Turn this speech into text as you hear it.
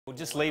We'll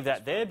just leave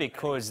that there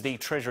because the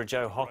Treasurer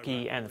Joe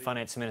Hockey and the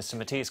Finance Minister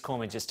Mathias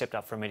Cormann just stepped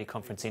up for a media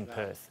conference in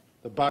Perth.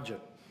 The budget.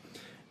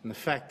 And the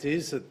fact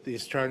is that the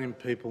Australian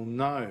people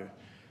know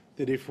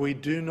that if we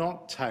do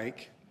not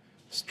take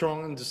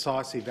strong and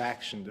decisive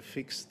action to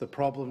fix the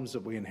problems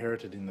that we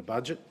inherited in the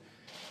budget,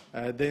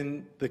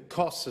 then the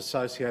costs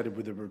associated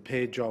with the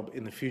repair job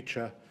in the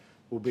future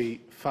will be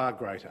far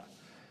greater.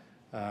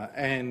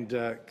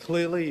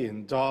 Clearly,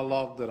 in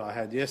dialogue that I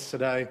had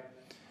yesterday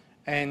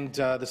and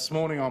this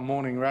morning on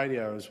morning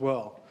radio as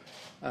well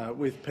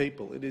with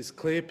people, it is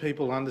clear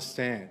people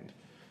understand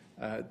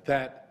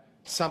that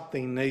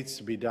something needs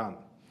to be done.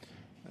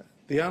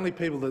 The only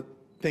people that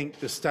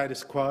think the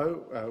status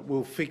quo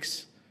will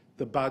fix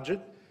the budget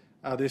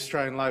are the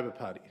Australian Labor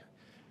Party,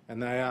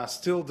 and they are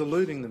still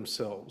deluding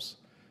themselves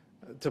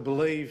to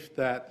believe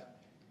that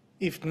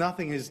if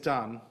nothing is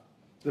done,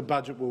 the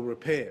budget will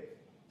repair.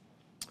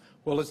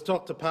 Well, as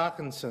Dr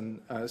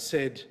Parkinson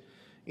said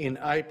in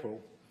April,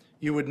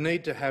 you would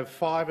need to have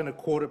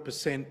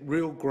 5.25%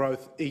 real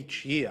growth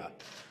each year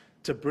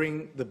to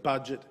bring the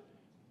budget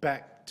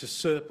back to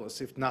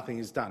surplus if nothing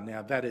is done.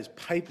 Now, that is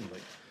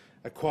patently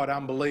a quite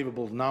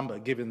unbelievable number,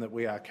 given that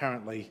we are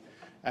currently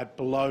at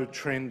below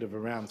trend of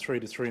around 3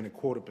 to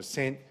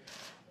 3.25%.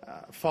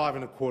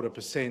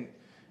 5.25%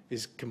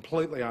 is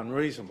completely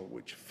unreasonable,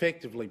 which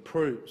effectively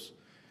proves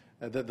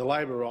that the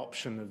Labor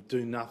option of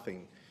do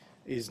nothing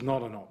is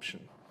not an option.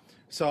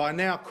 So I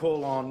now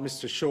call on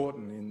Mr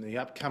Shorten in the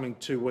upcoming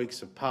 2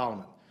 weeks of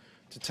Parliament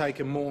to take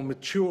a more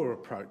mature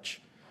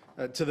approach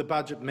to the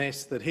budget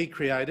mess that he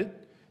created,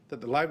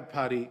 that the Labor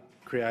Party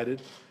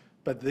created,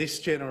 but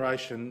this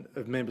generation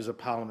of members of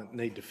Parliament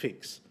need to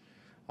fix.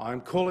 I am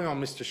calling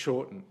on Mr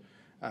Shorten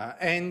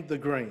and the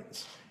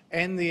Greens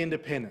and the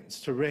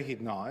Independents to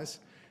recognise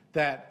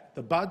that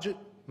the budget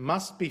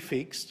must be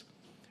fixed,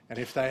 and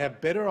if they have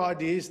better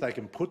ideas, they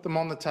can put them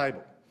on the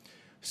table.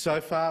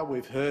 So far,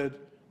 we've heard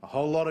a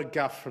whole lot of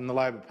guff from the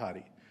Labor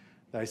Party.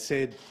 They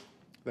said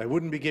they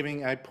wouldn't be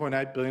giving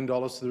 $8.8 billion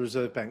to the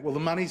Reserve Bank. Well, the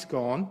money's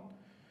gone.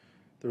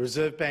 The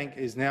Reserve Bank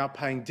is now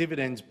paying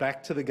dividends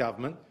back to the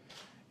government.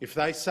 If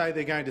they say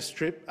they're going to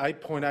strip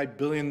 $8.8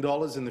 billion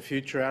in the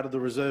future out of the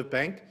Reserve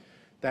Bank,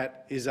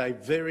 that is a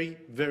very,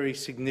 very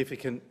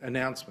significant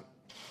announcement.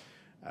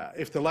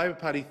 If the Labor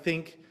Party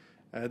think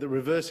that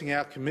reversing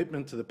our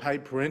commitment to the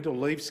paid parental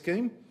leave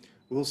scheme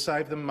will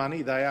save them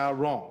money, they are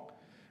wrong,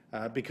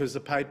 because the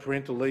paid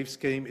parental leave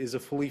scheme is a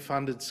fully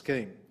funded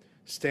scheme,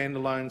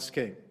 standalone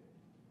scheme.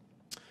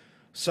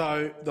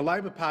 So the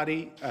Labor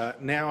Party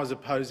now is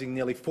opposing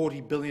nearly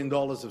 $40 billion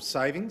of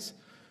savings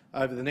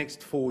over the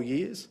next 4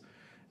 years.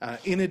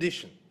 In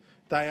addition,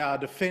 they are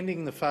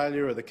defending the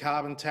failure of the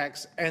carbon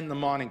tax and the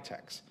mining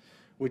tax,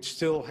 which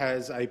still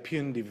has a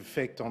punitive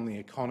effect on the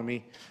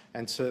economy,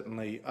 and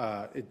certainly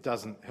it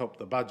doesn't help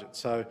the budget.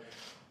 So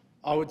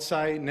I would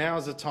say now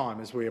is the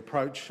time, as we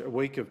approach a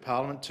week of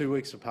Parliament, 2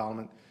 weeks of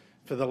Parliament,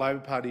 for the Labor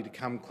Party to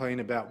come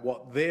clean about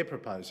what they're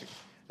proposing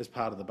as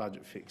part of the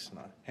budget fix. And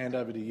I hand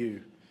over to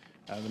you,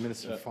 the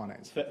Minister for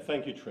Finance.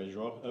 Thank you,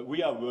 Treasurer.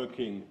 We are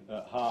working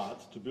hard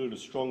to build a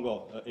stronger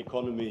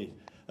economy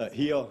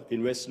here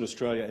in Western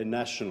Australia and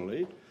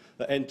nationally,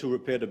 and to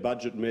repair the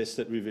budget mess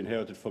that we've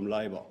inherited from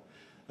Labor.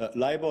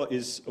 Labor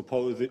is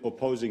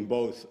opposing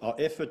both our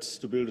efforts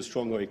to build a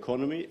stronger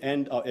economy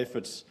and our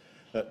efforts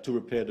to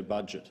repair the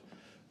budget.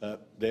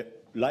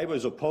 Labor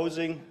is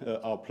opposing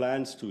our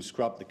plans to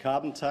scrap the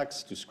carbon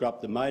tax, to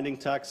scrap the mining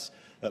tax,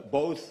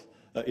 both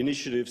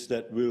initiatives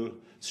that will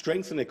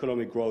strengthen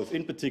economic growth,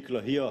 in particular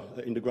here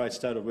in the great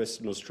state of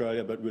Western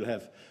Australia, but will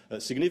have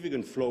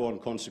significant flow-on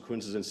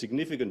consequences and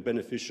significant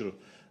beneficial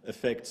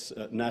effects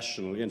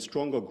nationally. And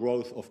stronger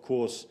growth, of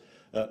course,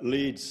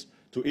 leads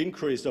to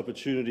increased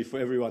opportunity for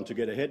everyone to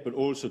get ahead, but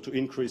also to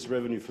increase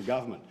revenue for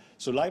government.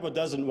 So Labor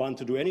doesn't want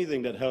to do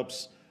anything that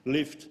helps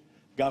lift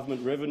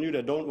government revenue.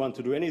 They don't want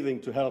to do anything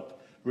to help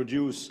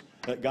reduce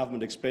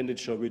government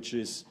expenditure, which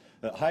is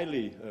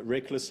highly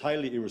reckless,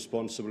 highly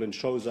irresponsible, and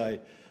shows a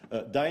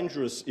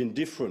dangerous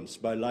indifference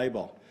by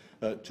Labor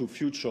to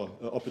future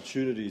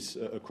opportunities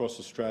across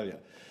Australia.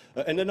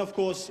 And then, of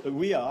course,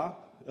 we are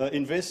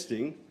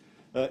investing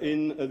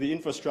in the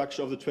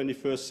infrastructure of the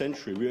 21st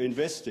century. We are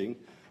investing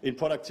in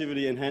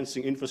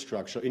productivity-enhancing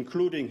infrastructure,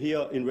 including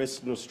here in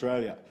Western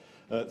Australia,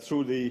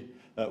 through the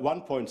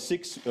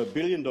 $1.6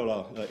 billion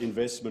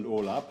investment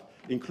all up,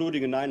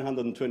 including a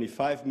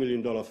 $925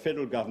 million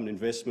federal government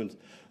investment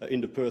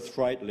in the Perth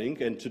Freight Link.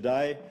 And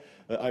today,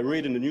 I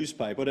read in the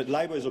newspaper that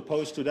Labor is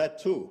opposed to that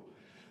too.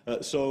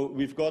 So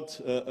we've got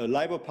a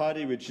Labor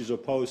Party which is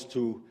opposed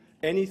to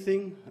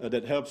anything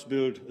that helps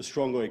build a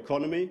stronger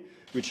economy,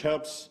 which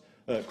helps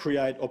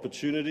create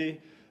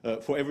opportunity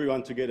for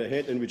everyone to get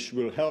ahead, and which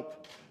will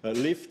help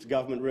lift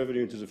government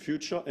revenue into the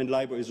future. And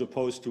Labor is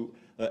opposed to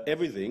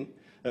everything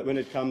when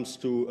it comes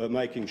to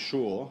making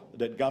sure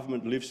that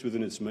government lives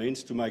within its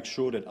means, to make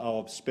sure that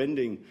our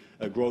spending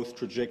growth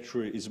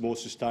trajectory is more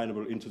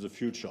sustainable into the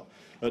future.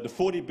 The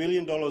 $40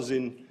 billion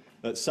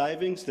in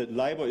savings that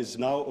Labor is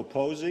now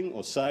opposing,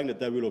 or saying that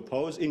they will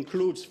oppose,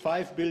 includes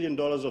 $5 billion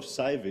of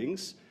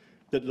savings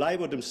that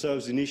Labor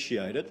themselves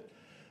initiated,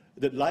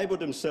 that Labor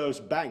themselves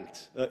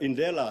banked in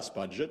their last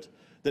budget,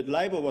 that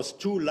Labor was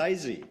too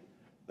lazy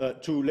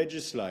to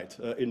legislate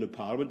in the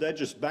Parliament. They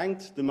just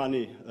banked the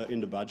money in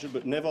the budget,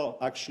 but never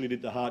actually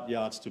did the hard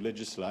yards to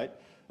legislate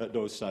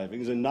those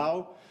savings. And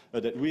now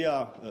that we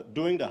are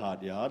doing the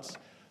hard yards,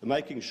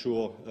 making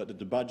sure that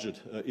the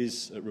budget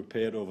is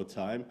repaired over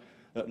time,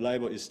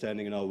 Labor is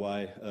standing in our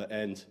way,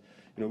 and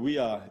we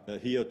are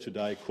here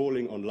today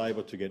calling on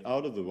Labor to get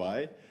out of the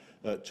way,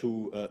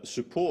 to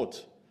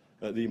support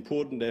the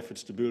important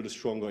efforts to build a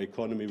stronger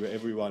economy where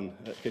everyone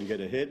can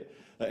get ahead,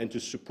 and to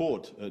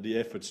support the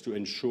efforts to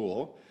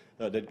ensure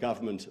that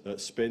government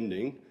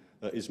spending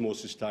is more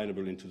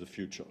sustainable into the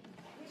future.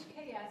 Which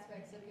key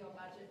aspects of your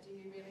budget do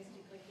you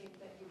realistically think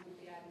that you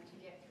would be able to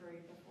get through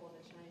before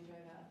the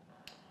changeover?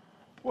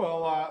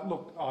 Well,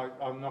 look,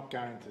 I'm not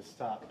going to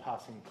start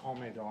passing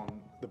comment on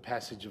the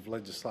passage of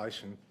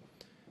legislation.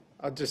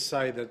 I'd just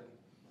say that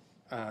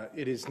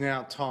it is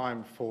now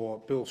time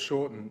for Bill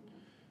Shorten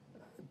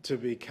to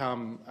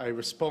become a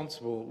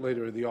responsible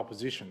leader of the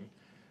opposition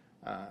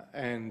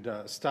and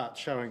start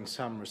showing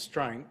some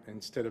restraint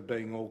instead of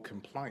being all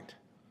complaint.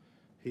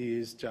 He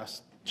is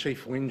just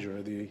chief whinger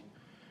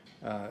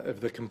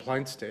of the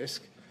complaints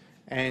desk,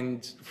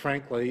 and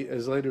frankly,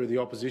 as leader of the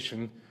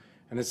opposition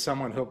and as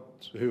someone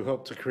who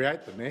helped to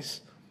create the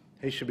mess,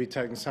 he should be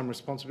taking some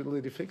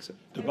responsibility to fix it.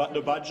 The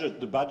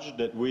budget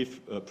that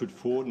we've put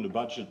forward and the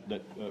budget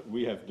that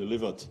we have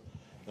delivered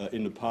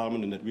in the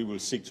Parliament and that we will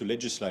seek to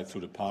legislate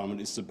through the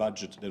Parliament is the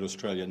budget that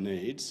Australia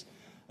needs.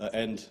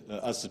 And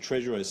as the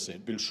Treasurer has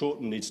said, Bill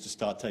Shorten needs to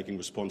start taking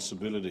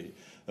responsibility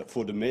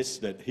for the mess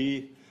that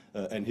he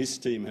and his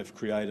team have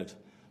created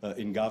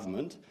in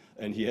government,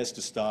 and he has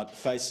to start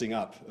facing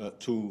up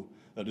to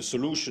the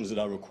solutions that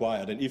are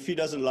required. And if he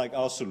doesn't like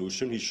our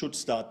solution, he should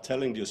start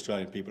telling the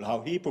Australian people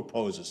how he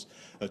proposes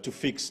to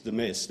fix the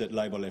mess that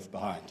Labor left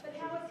behind. But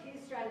how is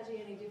his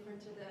strategy any different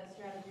to the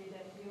strategy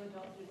that you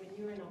adopted when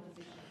you were in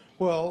opposition?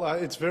 Well,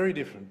 it's very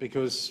different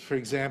because, for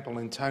example,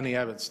 in Tony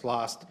Abbott's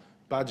last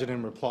budget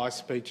and reply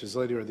speech as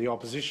Leader of the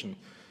Opposition,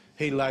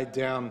 he laid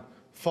down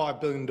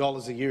 $5 billion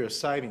a year of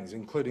savings,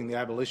 including the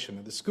abolition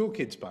of the school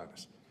kids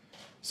bonus.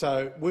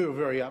 So we were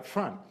very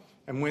upfront.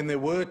 And when there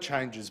were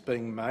changes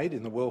being made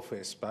in the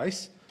welfare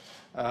space,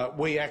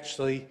 we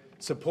actually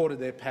supported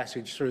their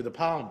passage through the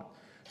Parliament.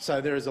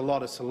 So there is a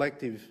lot of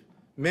selective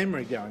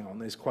memory going on.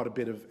 There's quite a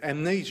bit of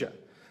amnesia.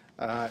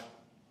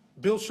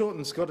 Bill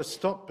Shorten's got to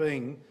stop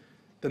being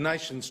the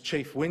nation's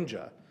chief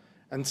whinger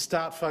and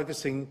start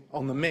focusing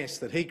on the mess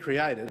that he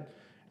created,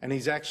 and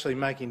he's actually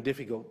making it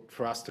difficult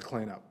for us to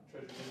clean up.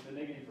 The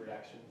negative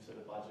reaction to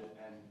the budget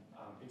and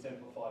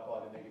exemplified by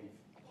the negative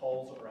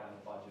polls around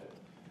the budget,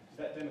 does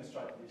that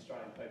demonstrate that the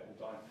Australian people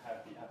don't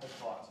have the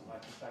appetite to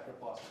make the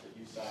sacrifices that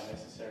you say are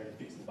necessary to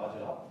fix the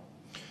budget up?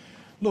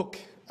 Look,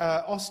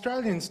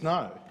 Australians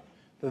know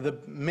that the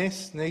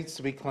mess needs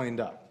to be cleaned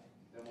up.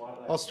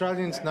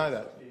 Australians know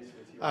that.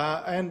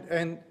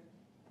 And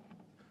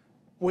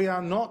we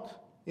are not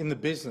in the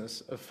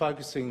business of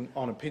focusing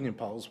on opinion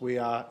polls. We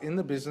are in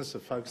the business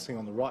of focusing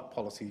on the right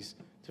policies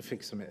to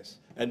fix the mess.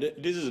 And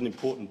this is an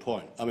important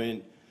point. I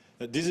mean,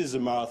 this is a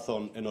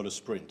marathon and not a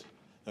sprint.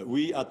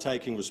 We are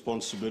taking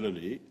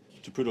responsibility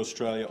to put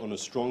Australia on a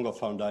stronger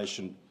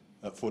foundation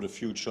for the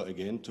future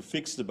again, to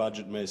fix the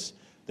budget mess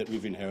that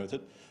we've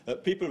inherited.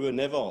 People were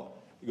never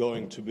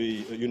going to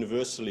be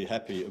universally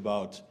happy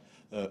about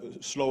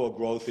slower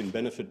growth in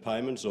benefit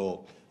payments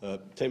or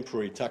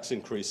temporary tax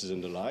increases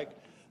and the like.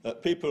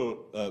 People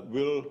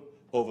will,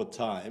 over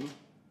time,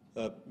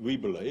 we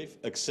believe,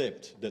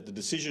 accept that the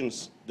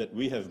decisions that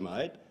we have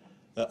made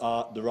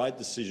are the right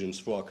decisions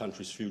for our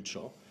country's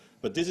future.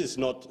 But this is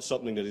not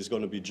something that is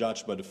going to be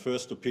judged by the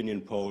first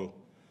opinion poll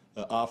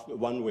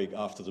 1 week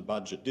after the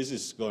budget. This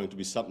is going to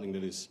be something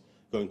that is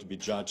going to be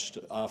judged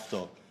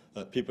after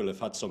people have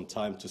had some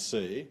time to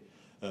see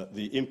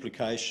the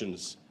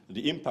implications,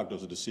 the impact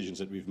of the decisions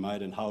that we've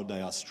made and how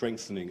they are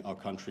strengthening our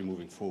country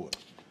moving forward.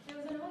 There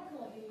was an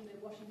article in the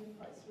Washington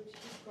Post which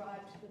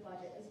described the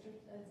budget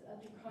as a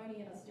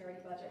draconian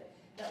austerity budget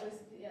that was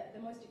the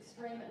most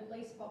extreme and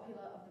least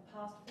popular of the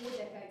past 4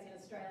 decades in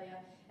Australia,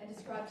 and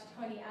described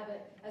Tony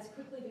Abbott as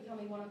quickly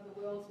becoming one of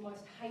the world's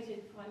most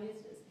hated prime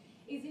ministers.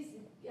 Is this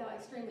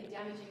extremely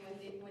damaging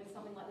when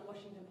something like the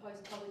Washington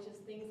Post publishes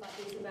things like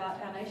this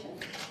about our nation?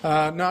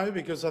 No,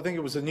 because I think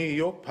it was the New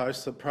York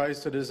Post that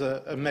praised it as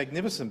a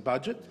magnificent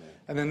budget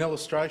and an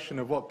illustration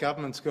of what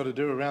government's got to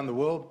do around the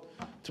world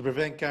to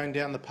prevent going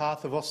down the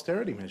path of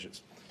austerity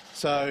measures.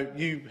 So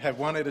you have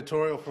one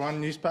editorial from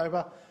one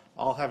newspaper,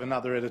 I'll have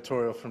another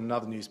editorial from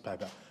another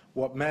newspaper.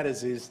 What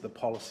matters is the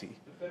policy.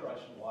 The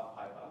Federation White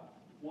Paper,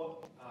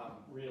 what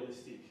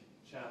realistic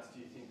chance do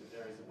you think that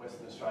there is that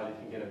Western Australia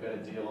can get a better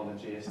deal on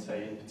the GST,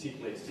 and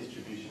particularly its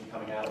distribution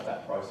coming out of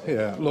that process?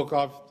 Yeah, look,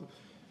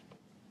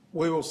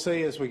 we will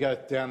see as we go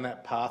down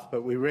that path,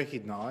 but we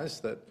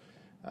recognise that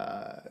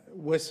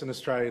Western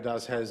Australia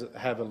does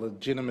have a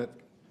legitimate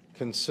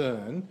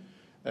concern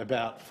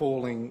about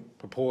falling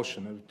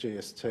proportion of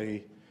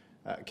GST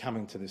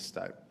coming to this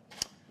state.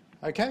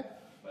 Okay?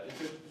 But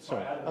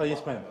Sorry. Oh,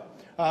 yes, ma'am.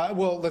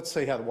 Well, let's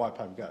see how the white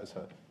paper goes.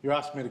 You're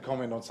asking me to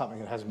comment on something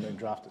that hasn't been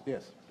drafted.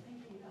 Yes.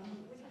 Thank you.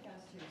 With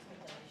regards to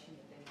speculation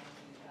that there may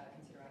be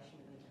consideration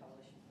within the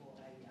coalition for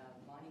a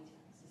mining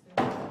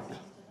tax,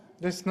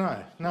 is there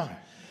any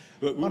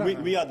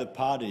No. We are the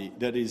party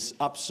that is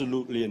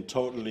absolutely and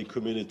totally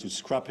committed to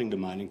scrapping the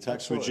mining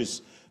tax, which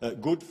is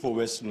good for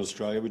Western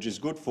Australia, which is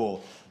good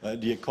for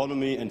the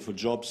economy and for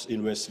jobs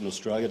in Western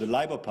Australia. The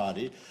Labor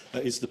Party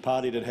is the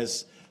party that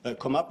has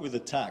come up with a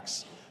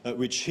tax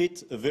which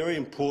hit a very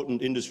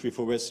important industry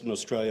for Western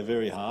Australia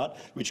very hard,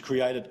 which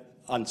created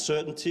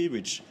uncertainty,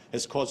 which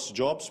has cost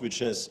jobs, which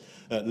has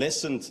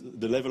lessened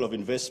the level of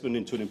investment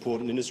into an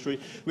important industry,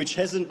 which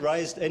hasn't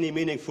raised any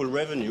meaningful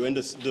revenue. And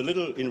the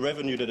little in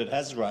revenue that it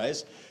has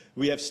raised,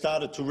 we have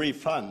started to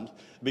refund,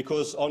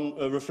 because on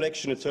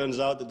reflection it turns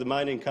out that the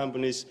mining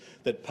companies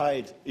that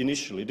paid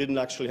initially didn't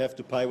actually have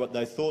to pay what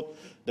they thought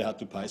they had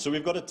to pay. So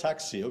we've got a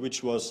tax here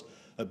which was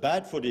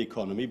bad for the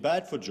economy,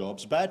 bad for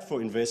jobs, bad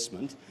for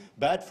investment,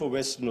 bad for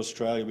Western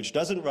Australia, which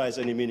doesn't raise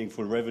any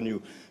meaningful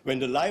revenue, when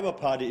the Labor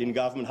Party in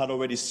government had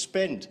already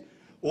spent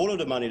all of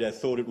the money they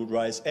thought it would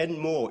raise and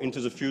more into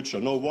the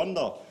future. No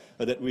wonder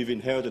that we've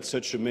inherited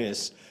such a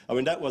mess. I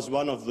mean, that was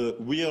one of the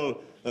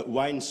real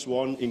Wayne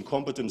Swan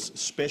incompetence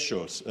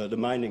specials, the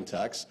mining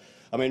tax.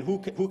 I mean,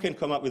 who can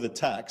come up with a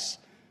tax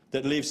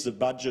that leaves the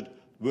budget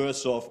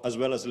worse off as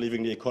well as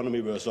leaving the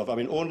economy worse off? I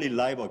mean, only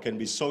Labor can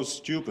be so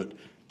stupid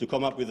to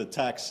come up with a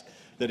tax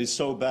that is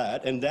so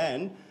bad and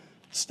then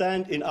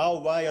stand in our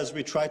way as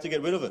we try to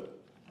get rid of it.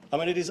 I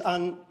mean, it is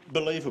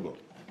unbelievable.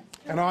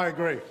 And I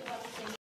agree.